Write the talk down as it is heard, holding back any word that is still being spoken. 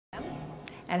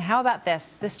And how about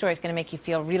this? This story is going to make you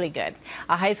feel really good.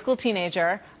 A high school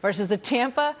teenager versus the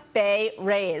Tampa Bay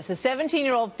Rays. A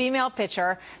 17-year-old female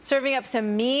pitcher serving up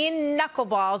some mean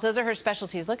knuckleballs. Those are her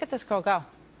specialties. Look at this girl go.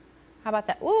 How about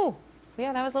that? Ooh.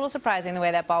 Yeah, that was a little surprising the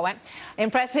way that ball went.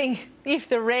 Impressing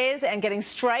the Rays and getting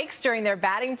strikes during their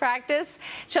batting practice.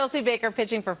 Chelsea Baker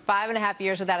pitching for 5.5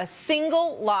 years without a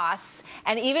single loss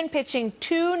and even pitching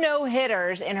 2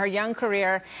 no-hitters in her young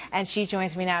career. And she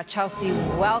joins me now. Chelsea,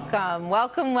 welcome,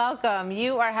 welcome, welcome.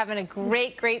 You are having a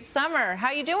great, great summer.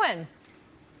 How you doing?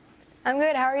 I'm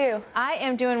good. How are you? I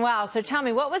am doing well. So tell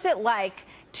me, what was it like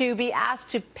to be asked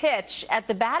to pitch at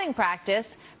the batting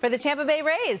practice for the Tampa Bay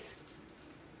Rays?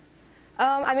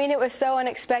 I mean, it was so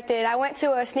unexpected. I went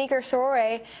to a sneaker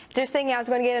soiree just thinking I was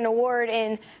going to get an award,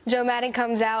 and Joe Madden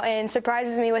comes out and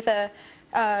surprises me with throwing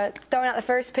out the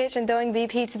first pitch and throwing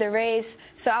BP to the Rays.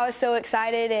 So I was so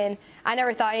excited, and I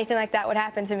never thought anything like that would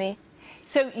happen to me.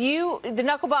 So the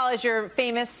knuckleball is your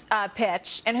famous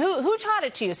pitch, and who taught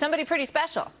it to you? Somebody pretty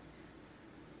special.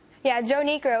 Yeah, Joe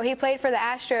Niekro, he played for the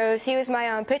Astros. He was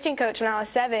my pitching coach when I was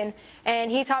 7, and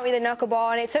he taught me the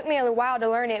knuckleball, and it took me a while to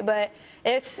learn it, but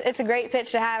it's a great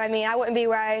pitch to have. I mean, I wouldn't be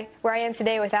where I am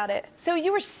today without it. So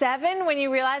you were 7 when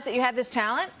you realized that you had this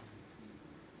talent?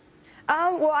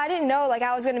 Well, I didn't know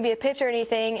I was going to be a pitcher or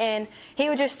anything, and he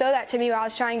would just throw that to me while I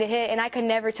was trying to hit, and I could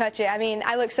never touch it. I mean,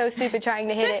 I looked so stupid trying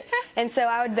to hit it, and so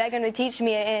I would beg him to teach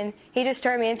me it, and he just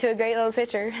turned me into a great little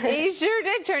pitcher. He sure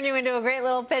did turn you into a great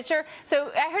little pitcher.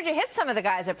 So I heard you hit some of the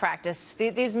guys at practice,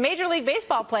 these Major League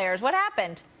Baseball players. What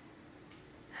happened?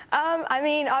 I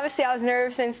mean, obviously I was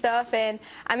nervous and stuff, and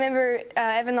I remember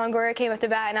Evan Longoria came up to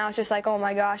bat, and I was just like, oh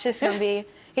my gosh, this is going to be,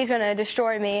 he's going to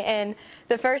destroy me. And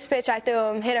the first pitch I threw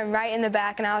him, hit him right in the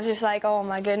back, and I was just like, oh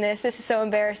my goodness, this is so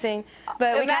embarrassing.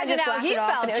 But we kind of just laughed it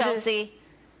off. Imagine how he felt, Chelsea.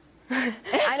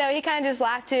 I know, he kind of just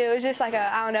laughed too. It was just like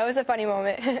I don't know, it was a funny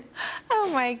moment. Oh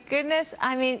my goodness.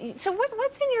 I mean, so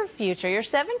what's in your future? You're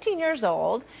 17 years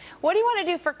old. What do you want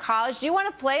to do for college? Do you want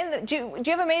to play do you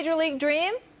have a major league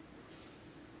dream?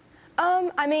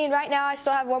 I mean, right now I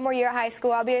still have 1 more year at high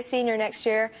school. I'll be a senior next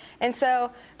year. And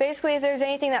so basically if there's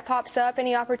anything that pops up,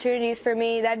 any opportunities for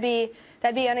me, that'd be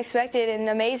unexpected and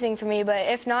amazing for me. But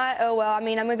if not, oh well, I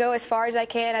mean, I'm going to go as far as I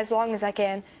can, as long as I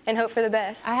can, and hope for the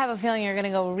best. I have a feeling you're going to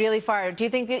go really far. Do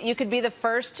you think that you could be the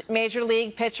first major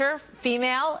league pitcher,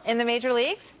 female, in the major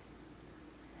leagues?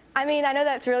 I mean, I know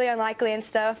that's really unlikely and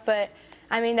stuff, but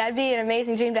I mean, that'd be an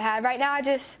amazing dream to have. Right now,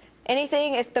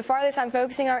 if the farthest I'm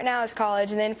focusing on right now is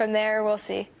college, and then from there, we'll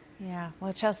see. Yeah,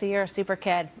 well, Chelsea, you're a super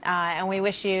kid, and we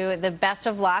wish you the best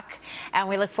of luck, and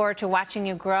we look forward to watching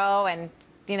you grow and,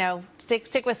 you know,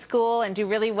 stick with school and do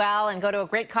really well and go to a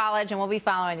great college, and we'll be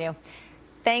following you.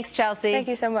 Thanks, Chelsea. Thank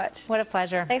you so much. What a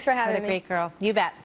pleasure. Thanks for having me. What a great girl. You bet.